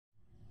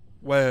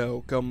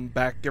Welcome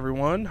back,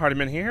 everyone.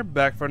 Hardyman here,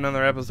 back for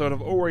another episode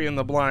of Ori and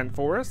the Blind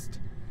Forest.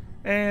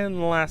 And in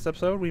the last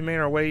episode, we made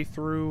our way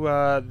through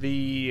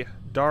the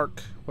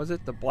dark, was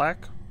it the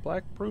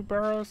Blackroot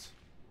Burrows?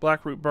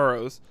 Blackroot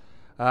Burrows.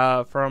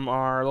 From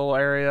our little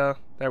area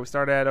that we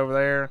started at over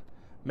there,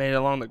 made it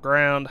along the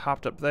ground,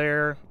 hopped up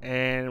there,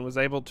 and we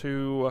were able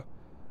to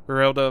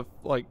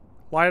like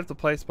light up the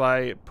place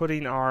by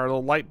putting our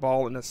little light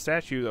ball in a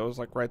statue that was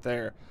like right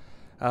there.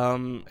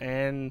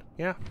 And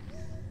yeah.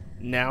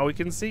 Now we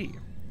can see.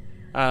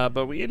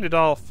 But we ended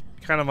off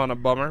kind of on a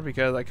bummer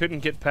because I couldn't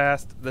get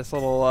past this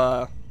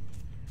little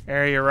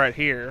area right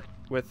here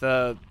with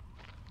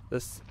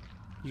this.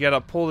 You gotta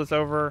pull this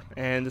over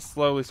and this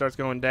slowly starts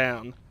going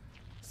down.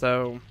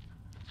 So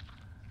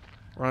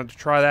we're going to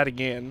try that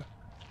again.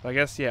 But I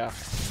guess yeah.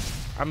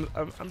 I'm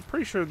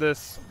pretty sure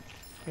this,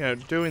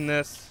 doing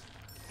this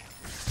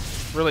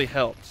really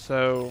helped.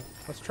 So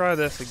let's try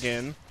this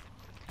again.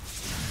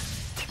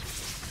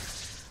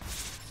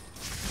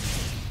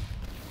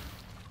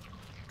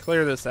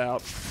 Clear this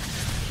out.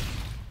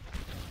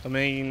 I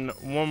mean,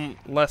 one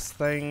less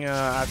thing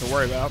I have to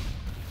worry about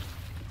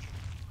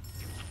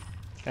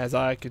as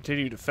I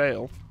continue to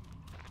fail.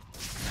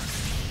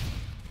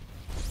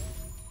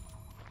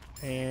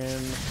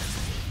 And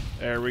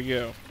there we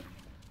go.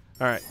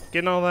 Alright,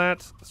 getting all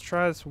that. Let's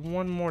try this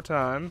one more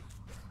time.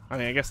 I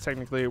mean, I guess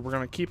technically we're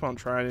going to keep on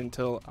trying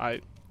until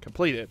I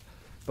complete it.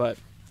 But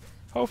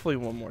hopefully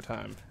one more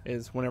time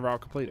is whenever I'll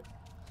complete it.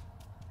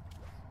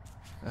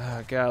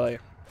 Golly.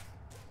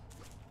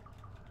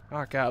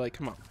 Oh, golly,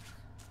 come on.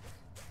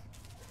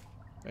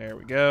 There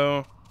we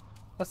go.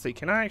 Let's see,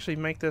 can I actually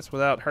make this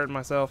without hurting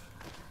myself?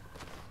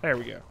 There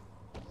we go.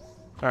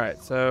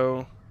 Alright,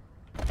 so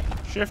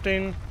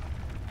shifting.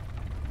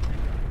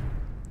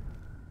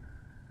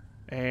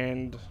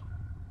 And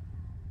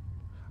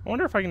I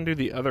wonder if I can do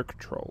the other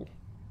control.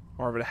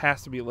 Or if it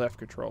has to be left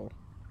control.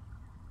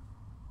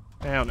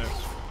 I don't know.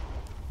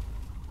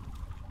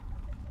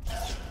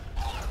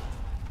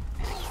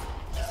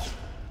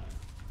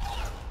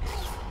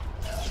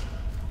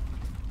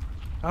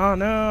 Oh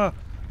no!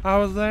 I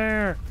was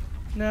there!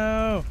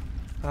 No!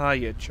 Ah,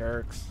 you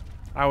jerks.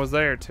 I was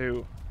there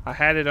too. I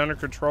had it under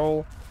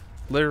control,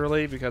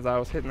 literally, because I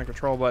was hitting the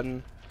control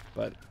button,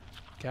 but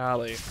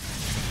golly.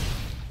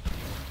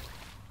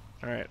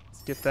 Alright,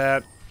 let's get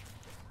that.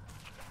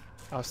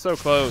 I was so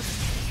close.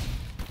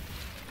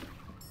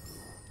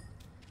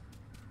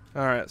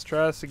 Alright, let's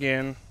try this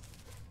again.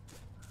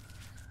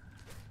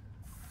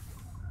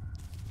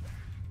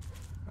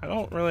 I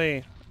don't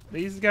really...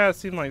 These guys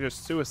seem like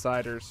just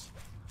suiciders.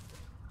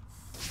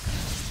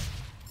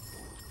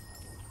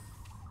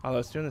 Although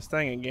it's doing this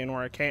thing again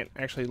where I can't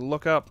actually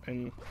look up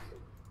and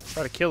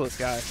try to kill this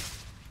guy.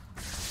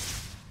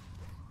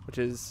 Which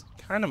is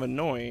kind of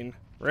annoying,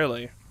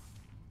 really.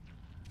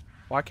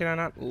 Why can I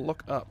not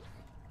look up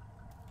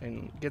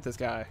and get this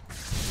guy?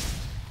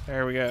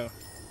 There we go.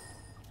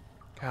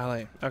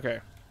 Golly. Okay.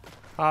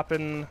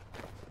 Hopping.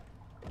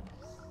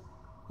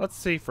 Let's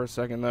see for a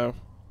second, though.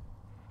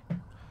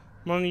 I'm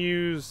going to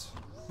use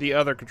the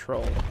other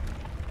control.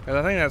 Because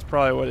I think that's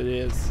probably what it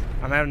is.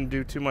 I'm having to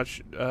do too much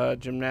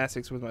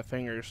gymnastics with my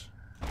fingers.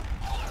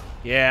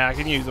 Yeah, I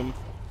can use them.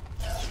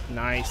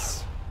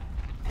 Nice.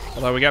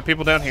 Although we got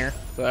people down here,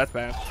 so that's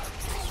bad.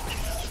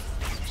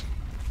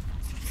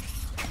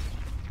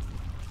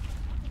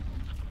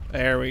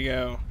 There we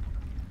go.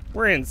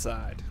 We're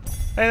inside.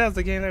 Hey, that was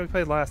the game that we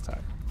played last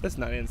time. This is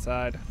not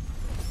inside.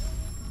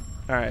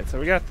 Alright, so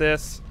we got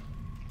this.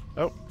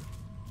 Oh,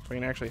 we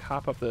can actually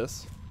hop up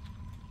this.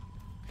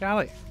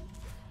 Golly.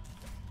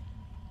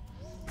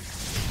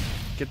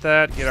 Get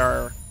that, get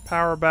our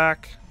power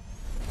back.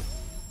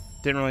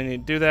 Didn't really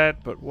need to do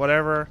that, but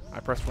whatever. I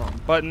pressed the wrong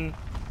button.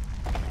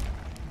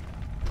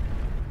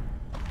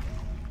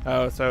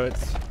 Oh, so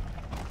it's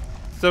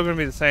still going to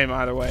be the same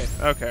either way.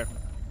 Okay.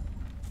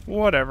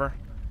 Whatever.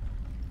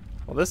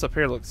 Well, this up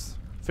here looks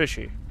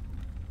fishy.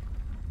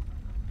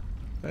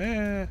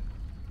 I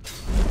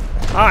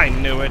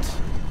knew it.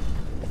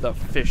 The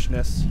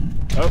fishness.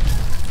 Oh.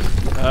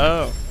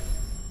 Oh.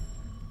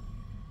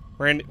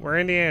 We're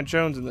Indiana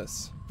Jones in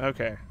this.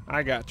 Okay,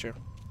 I got you.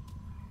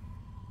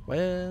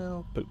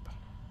 Well, poop.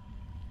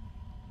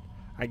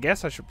 I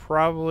guess I should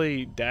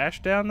probably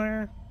dash down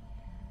there?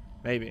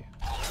 Maybe.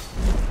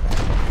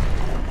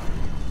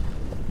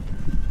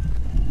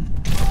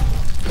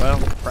 Well,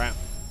 crap.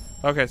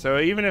 Okay, so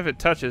even if it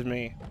touches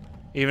me,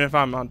 even if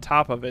I'm on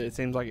top of it, it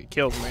seems like it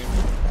kills me.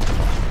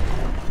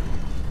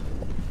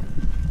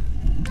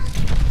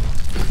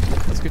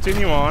 Let's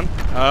continue on.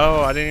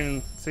 Oh, I didn't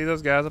even see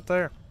those guys up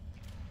there.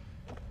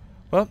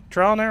 Well,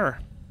 trial and error.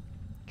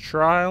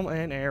 Trial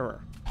and error.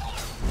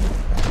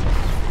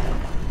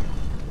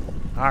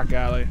 Ah,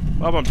 golly.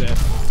 Well, I'm dead.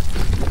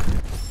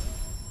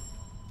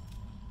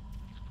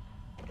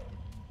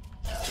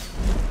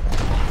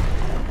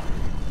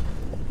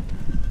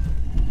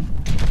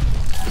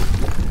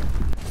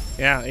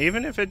 Yeah,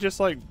 even if it just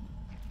like,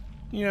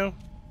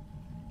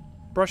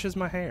 brushes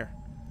my hair.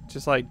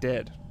 Just like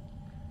dead.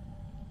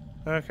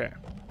 Okay.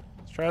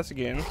 Let's try this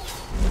again.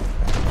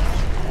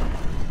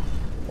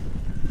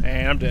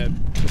 And I'm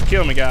dead. Just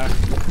kill me, guy.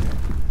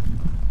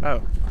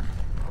 Oh.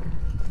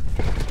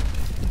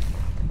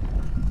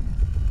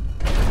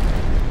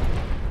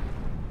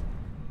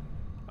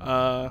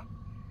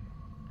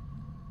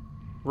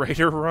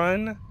 Raider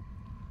run?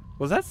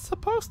 Was that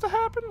supposed to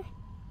happen?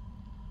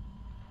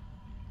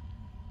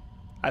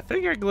 I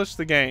think I glitched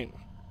the game.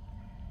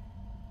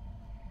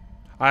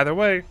 Either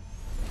way,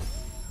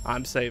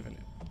 I'm saving it.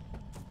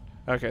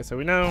 Okay, so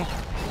we know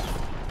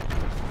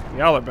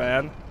y'all are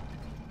bad.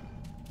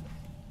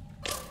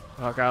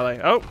 Oh, golly.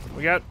 Oh,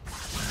 we got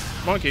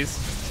monkeys.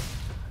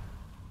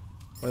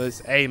 Or at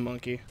least a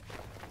monkey.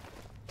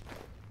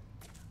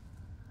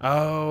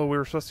 Oh, we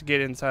were supposed to get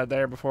inside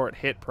there before it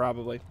hit,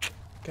 probably.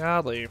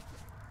 Golly.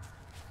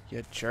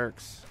 You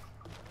jerks.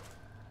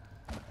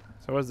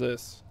 So what's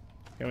this?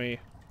 Can we...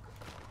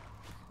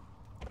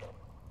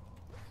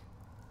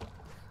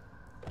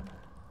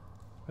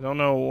 I don't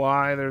know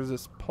why there's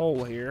this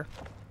pole here.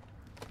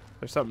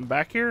 There's something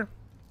back here?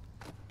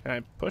 Can I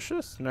push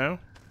this? No.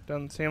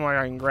 Doesn't seem like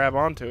I can grab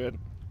onto it.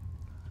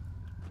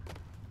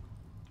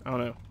 I don't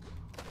know.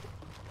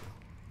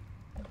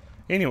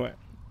 Anyway.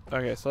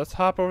 Okay, so let's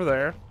hop over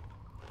there.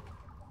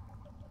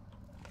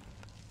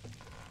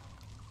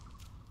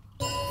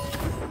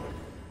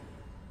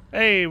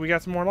 Hey, we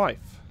got some more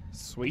life.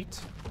 Sweet.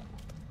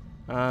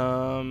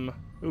 Ooh,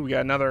 we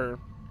got another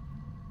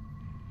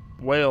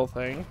whale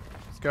thing.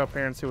 Let's go up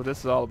here and see what this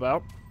is all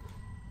about.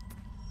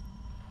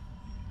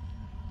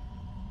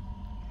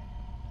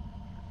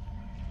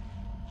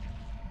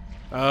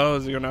 Oh,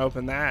 is he gonna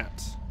open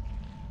that?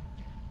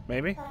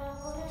 Maybe?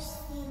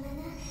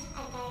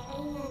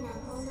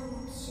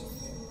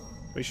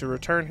 We should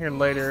return here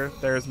later.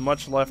 There is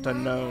much left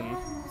unknown.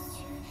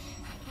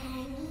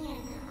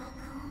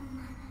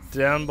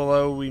 Down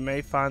below, we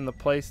may find the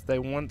place they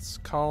once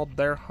called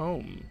their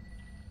home.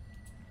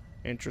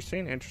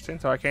 Interesting, interesting.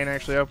 So I can't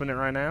actually open it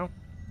right now.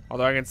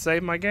 Although I can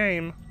save my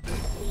game.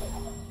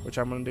 Which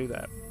I'm going to do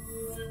that.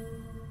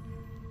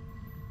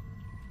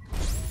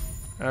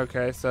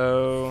 Okay,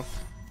 so...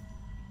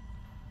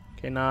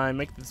 Can I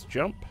make this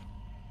jump?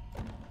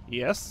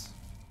 Yes.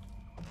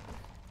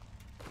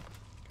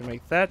 Can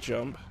make that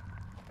jump.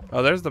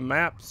 Oh, there's the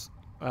maps,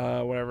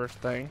 whatever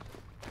thing.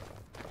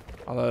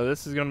 Although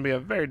this is going to be a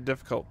very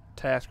difficult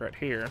task right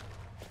here.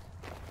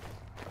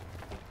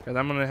 Because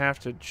I'm going to have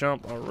to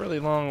jump a really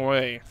long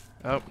way.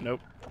 Oh, nope.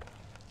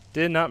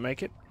 Did not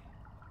make it.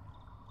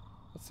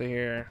 Let's see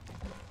here.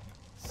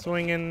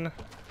 Swinging.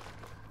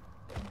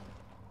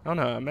 Oh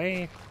no, I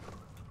may...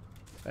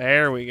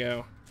 There we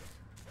go.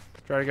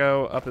 Try to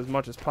go up as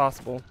much as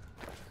possible.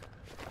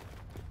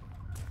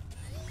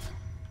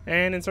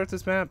 And insert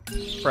this map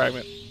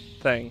fragment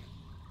thing.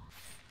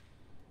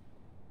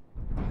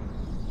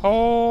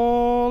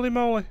 Holy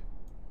moly.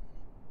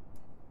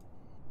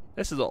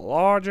 This is a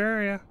large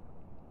area.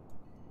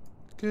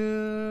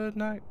 Good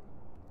night.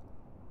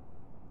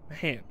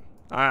 Man,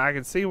 I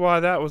can see why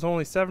that was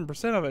only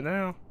 7% of it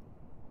now.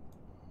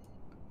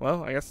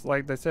 Well, I guess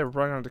like they said, we're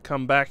probably going to have to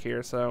come back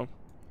here, so...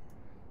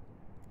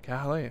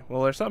 Golly.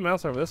 Well, there's something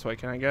else over this way.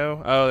 Can I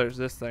go? Oh, there's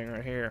this thing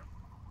right here.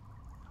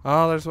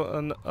 Oh, there's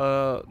an,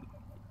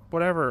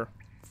 whatever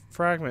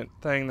fragment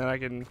thing that I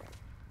can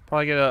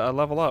probably get a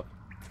level up.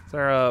 Is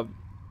there a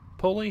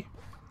pulley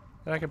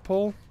that I can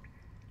pull?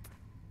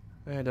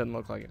 It doesn't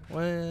look like it.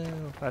 Well,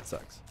 that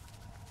sucks.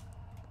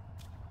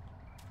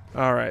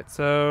 Alright,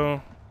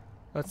 so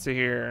let's see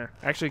here.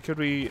 Actually, can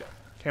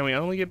we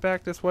only get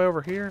back this way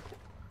over here?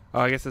 Oh,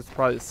 I guess it's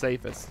probably the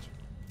safest.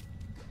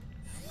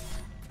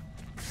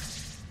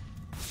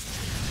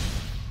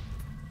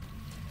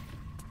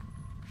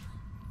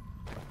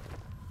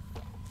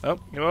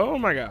 Oh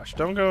my gosh,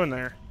 don't go in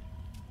there.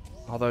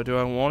 Although, do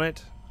I want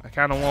it? I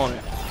kind of want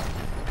it.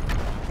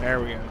 There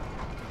we go.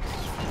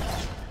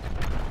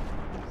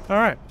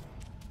 Alright.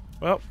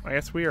 Well, I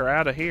guess we are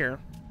out of here.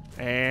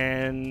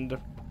 And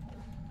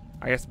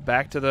I guess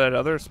back to that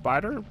other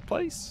spider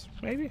place,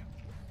 maybe?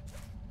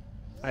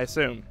 I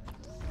assume.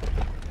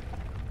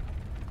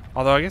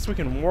 Although I guess we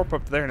can warp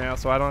up there now,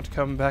 so I don't have to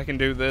come back and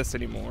do this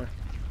anymore.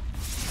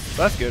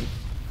 So that's good.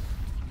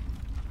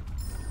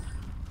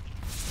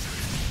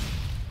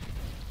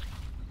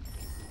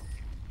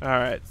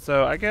 Alright,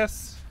 so I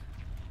guess...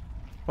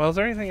 Well, is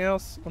there anything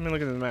else? Let me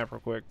look at the map real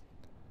quick.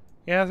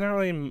 Yeah, there's not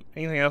really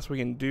anything else we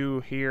can do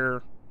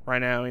here right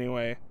now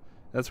anyway.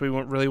 That's we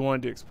really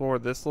wanted to explore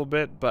this a little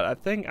bit, but I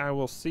think I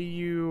will see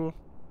you...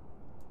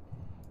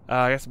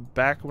 I guess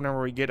back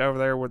whenever we get over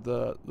there with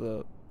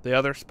the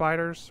other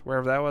spiders,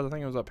 wherever that was. I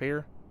think it was up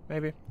here,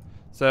 maybe.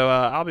 So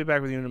I'll be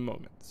back with you in a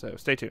moment, so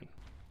stay tuned.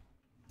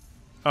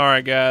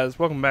 Alright guys,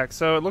 welcome back.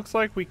 So it looks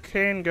like we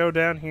can go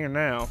down here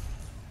now.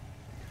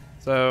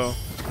 So,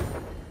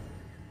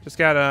 just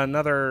got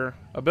another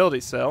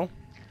ability cell,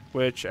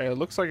 which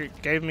looks like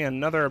it gave me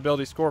another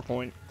ability score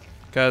point,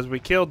 because we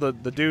killed the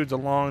dudes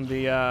along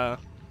the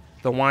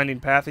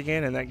winding path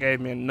again, and that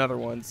gave me another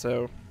one,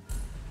 so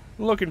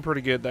looking pretty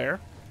good there.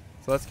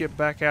 So let's get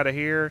back out of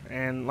here,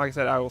 and like I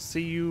said, I will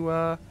see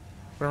you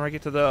whenever I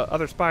get to the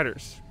other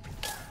spiders.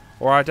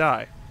 Or I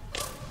die.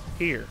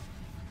 Here.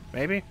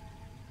 Maybe?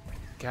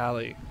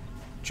 Golly.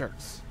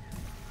 Jerks.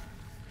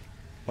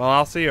 Well,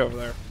 I'll see you over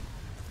there.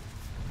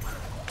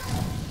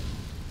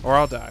 Or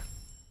I'll die.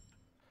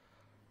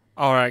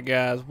 Alright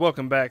guys,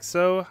 welcome back.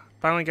 So,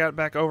 finally got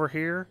back over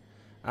here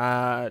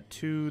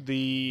to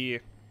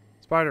the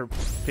spider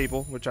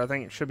people, which I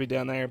think should be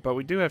down there. But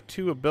we do have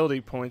 2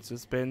 ability points to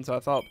spend, so I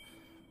thought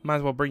might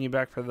as well bring you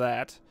back for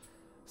that.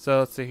 So,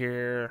 let's see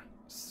here.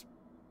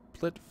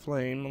 Split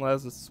Flame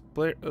allows the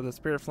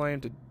Spirit Flame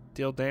to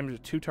deal damage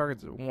to 2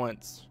 targets at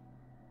once.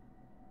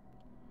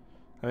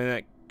 I mean,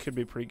 that could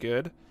be pretty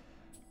good.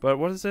 But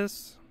what is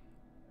this?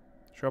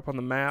 Show up on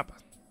the map.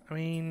 I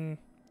mean,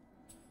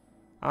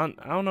 I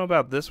don't know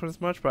about this one as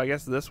much, but I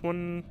guess this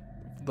one,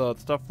 the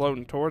stuff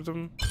floating towards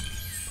them,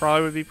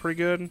 probably would be pretty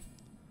good.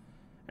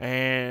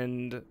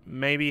 And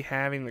maybe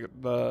having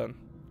the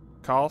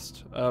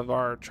cost of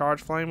our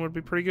charge flame would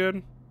be pretty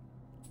good.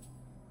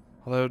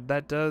 Although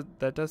that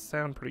does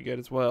sound pretty good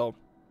as well.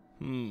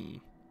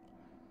 Yeah,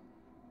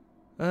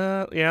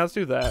 let's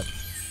do that.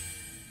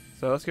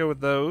 So let's go with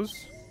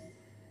those.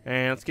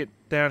 And let's get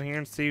down here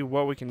and see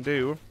what we can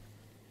do.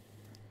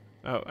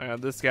 Oh,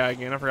 this guy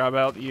again. I forgot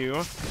about you.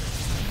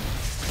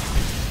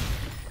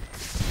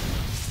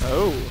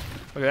 Oh,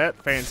 look at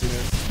that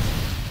fanciness.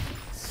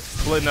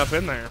 Splitting up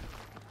in there.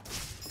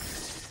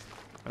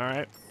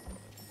 Alright.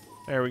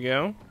 There we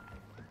go.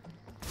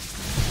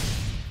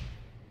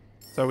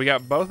 So we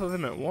got both of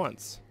them at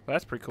once.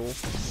 That's pretty cool.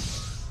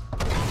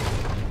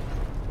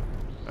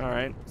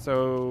 Alright,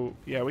 so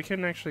yeah, we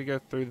couldn't actually go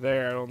through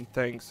there, I don't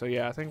think. So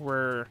yeah, I think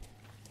we're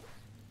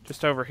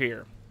just over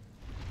here.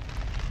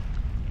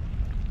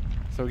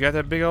 So we got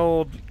that big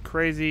old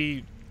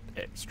crazy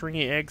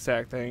stringy egg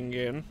sack thing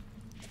again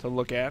to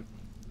look at.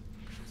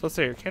 So let's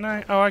see here. Can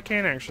I? Oh, I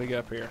can actually get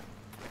up here.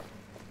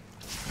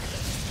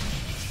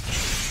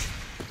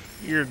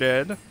 You're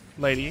dead,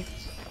 lady.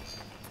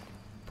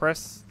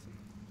 Press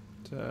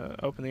to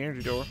open the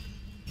energy door.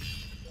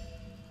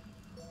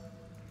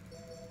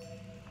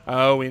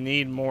 Oh, we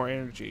need more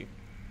energy.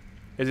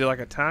 Is it like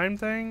a time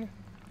thing?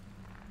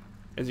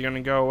 Is he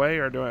gonna go away,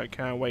 or do I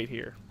kind of wait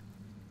here?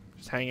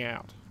 Just hang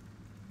out.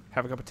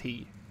 Have a cup of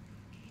tea.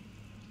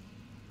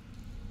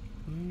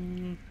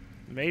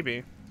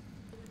 Maybe.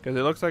 Because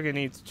it looks like it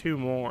needs 2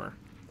 more.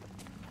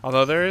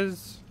 Although there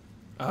is...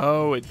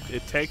 Oh, it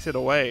takes it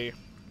away.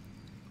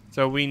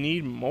 So we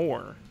need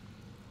more.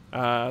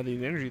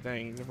 These energy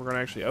things if we're going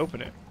to actually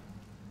open it.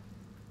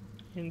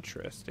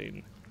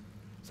 Interesting.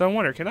 So I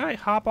wonder, can I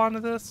hop onto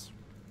this?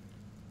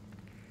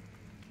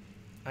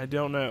 I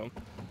don't know.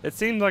 It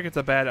seems like it's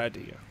a bad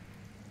idea,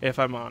 if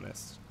I'm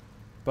honest.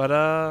 But,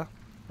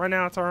 right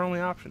now it's our only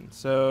option.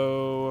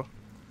 So,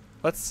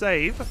 let's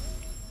save.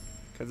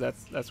 Because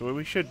that's what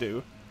we should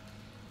do.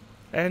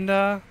 And,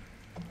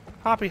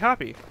 hoppy.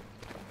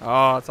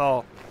 Oh, it's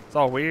all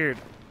weird.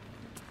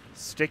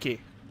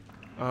 Sticky.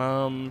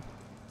 Can't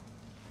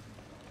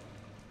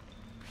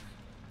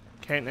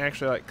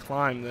actually, like,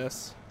 climb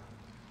this.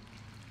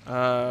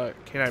 Can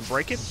I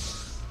break it?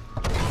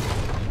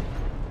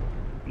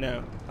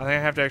 No. I think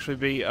I have to actually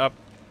be up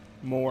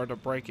more to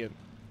break it.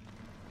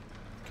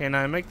 Can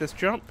I make this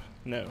jump?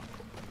 No.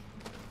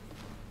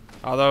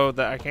 Although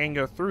I can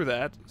go through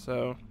that,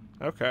 so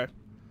okay.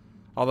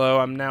 Although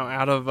I'm now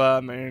out of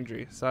my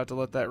energy, so I have to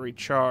let that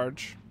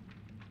recharge.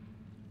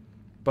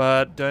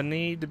 But do I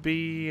need to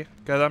be?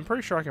 Because I'm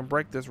pretty sure I can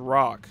break this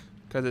rock,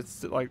 because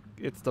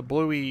it's the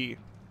bluey,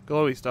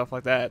 glowy stuff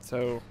like that.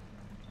 So,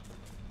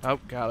 oh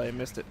golly, I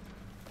missed it.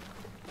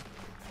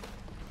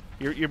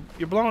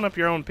 You're blowing up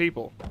your own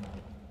people,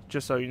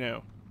 just so you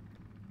know.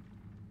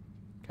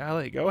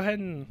 Golly, go ahead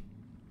and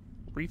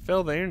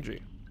refill the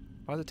energy.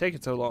 Why is it taking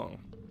so long?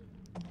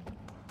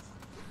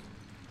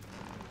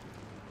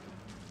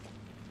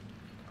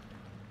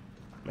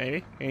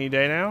 Maybe any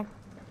day now.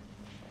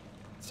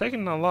 It's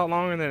taking a lot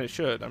longer than it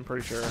should, I'm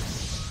pretty sure.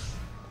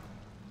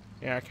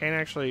 Yeah, I can't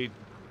actually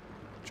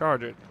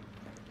charge it.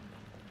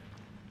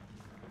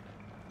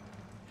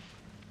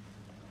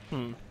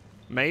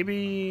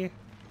 Maybe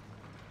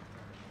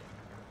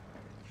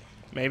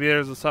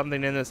there's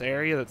something in this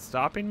area that's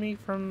stopping me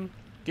from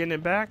getting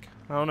it back?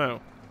 I don't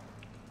know.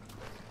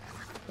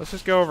 Let's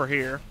just go over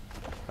here.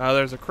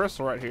 There's a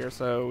crystal right here,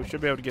 so we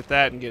should be able to get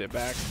that and get it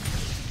back.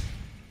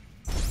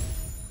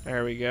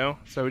 There we go.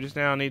 So we just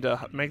now need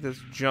to make this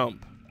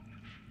jump.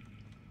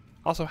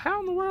 Also, how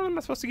in the world am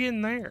I supposed to get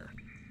in there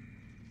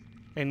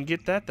and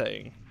get that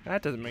thing?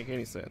 That doesn't make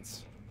any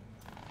sense.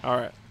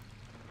 Alright.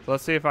 So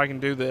let's see if I can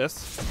do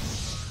this.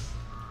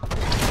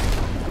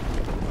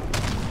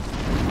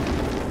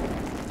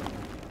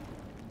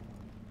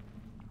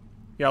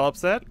 Y'all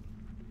upset?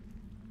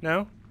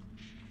 No?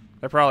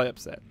 They're probably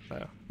upset,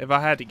 though, if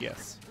I had to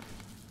guess.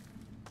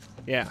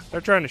 Yeah,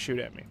 they're trying to shoot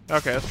at me.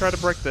 Okay, let's try to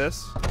break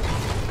this.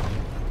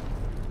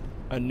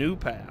 A new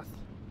path.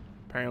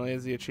 Apparently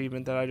is the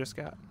achievement that I just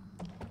got.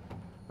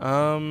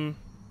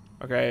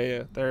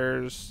 Okay,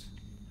 there's...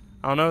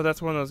 I don't know if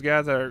that's one of those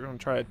guys that are going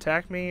to try to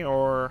attack me,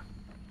 or...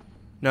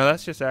 No,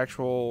 that's just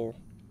actual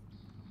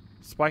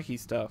spiky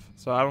stuff.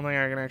 So I don't think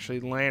I can actually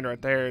land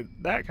right there.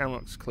 That kind of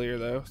looks clear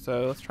though.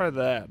 So let's try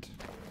that.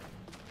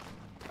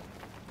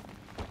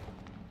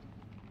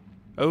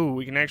 Oh,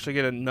 we can actually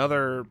get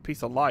another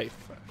piece of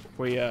life if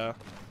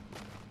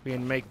we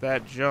can make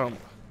that jump.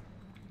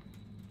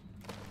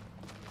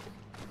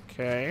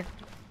 Okay.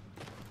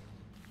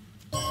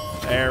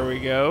 There we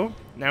go.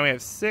 Now we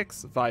have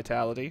 6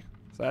 vitality,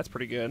 so that's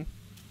pretty good.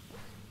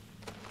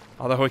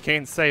 Although we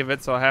can't save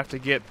it, so I have to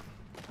get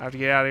out of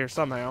here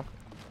somehow.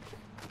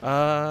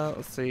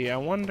 Let's see. I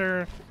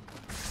wonder.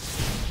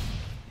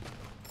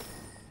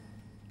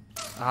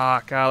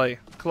 Ah, golly,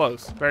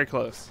 close, very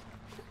close.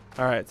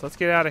 All right, so let's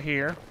get out of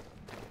here.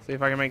 See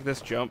if I can make this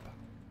jump.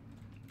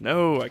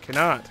 No, I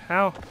cannot.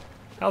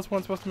 How's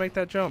one supposed to make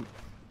that jump?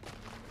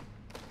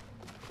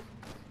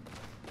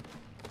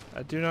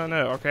 I do not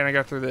know. Okay, I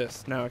got through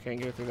this. No, I can't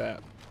get through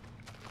that.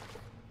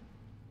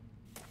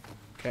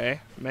 Okay,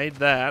 made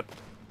that.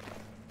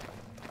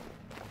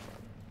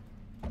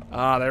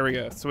 Ah, there we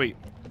go. Sweet.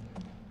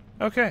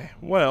 Okay,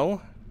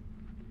 well,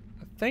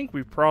 I think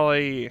we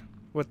probably,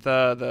 with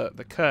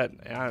the cut,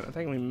 I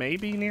think we may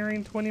be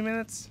nearing 20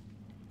 minutes.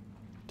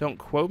 Don't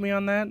quote me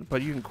on that,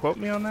 but you can quote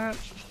me on that.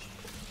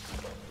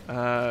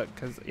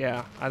 Cause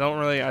yeah, I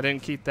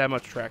didn't keep that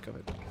much track of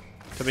it,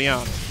 to be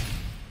honest.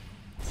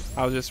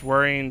 I was just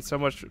worrying so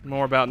much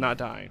more about not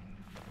dying.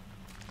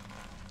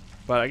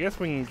 But I guess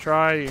we can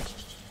try.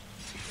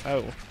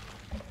 Oh,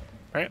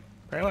 right.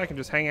 Apparently I can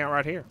just hang out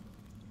right here.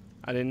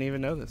 I didn't even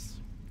know this.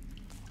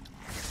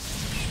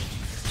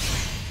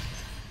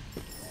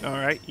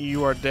 Alright,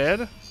 you are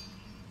dead.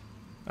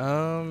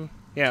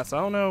 Yeah, so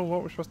I don't know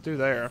what we're supposed to do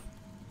there.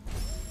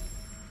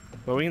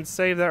 But we can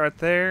save that right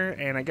there,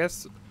 and I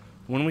guess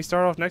when we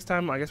start off next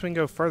time, I guess we can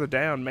go further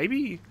down.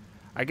 Maybe,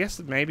 I guess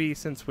maybe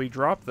since we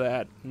dropped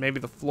that, maybe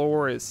the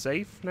floor is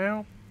safe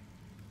now?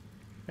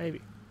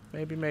 Maybe.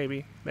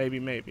 Maybe.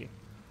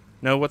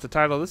 Know what the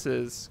title of this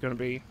is going to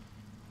be?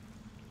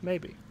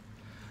 Maybe.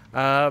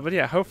 But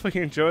yeah, hopefully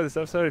you enjoyed this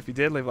episode. If you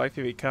did, leave a like,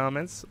 leave any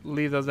comments.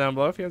 Leave those down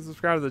below. If you haven't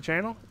subscribed to the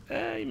channel,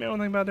 you may want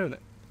to think about doing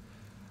it.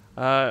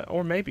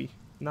 Or maybe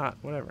not,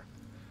 whatever.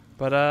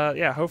 But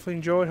yeah, hopefully you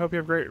enjoyed. Hope you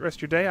have a great rest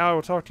of your day. I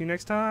will talk to you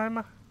next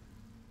time.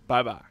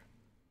 Bye-bye.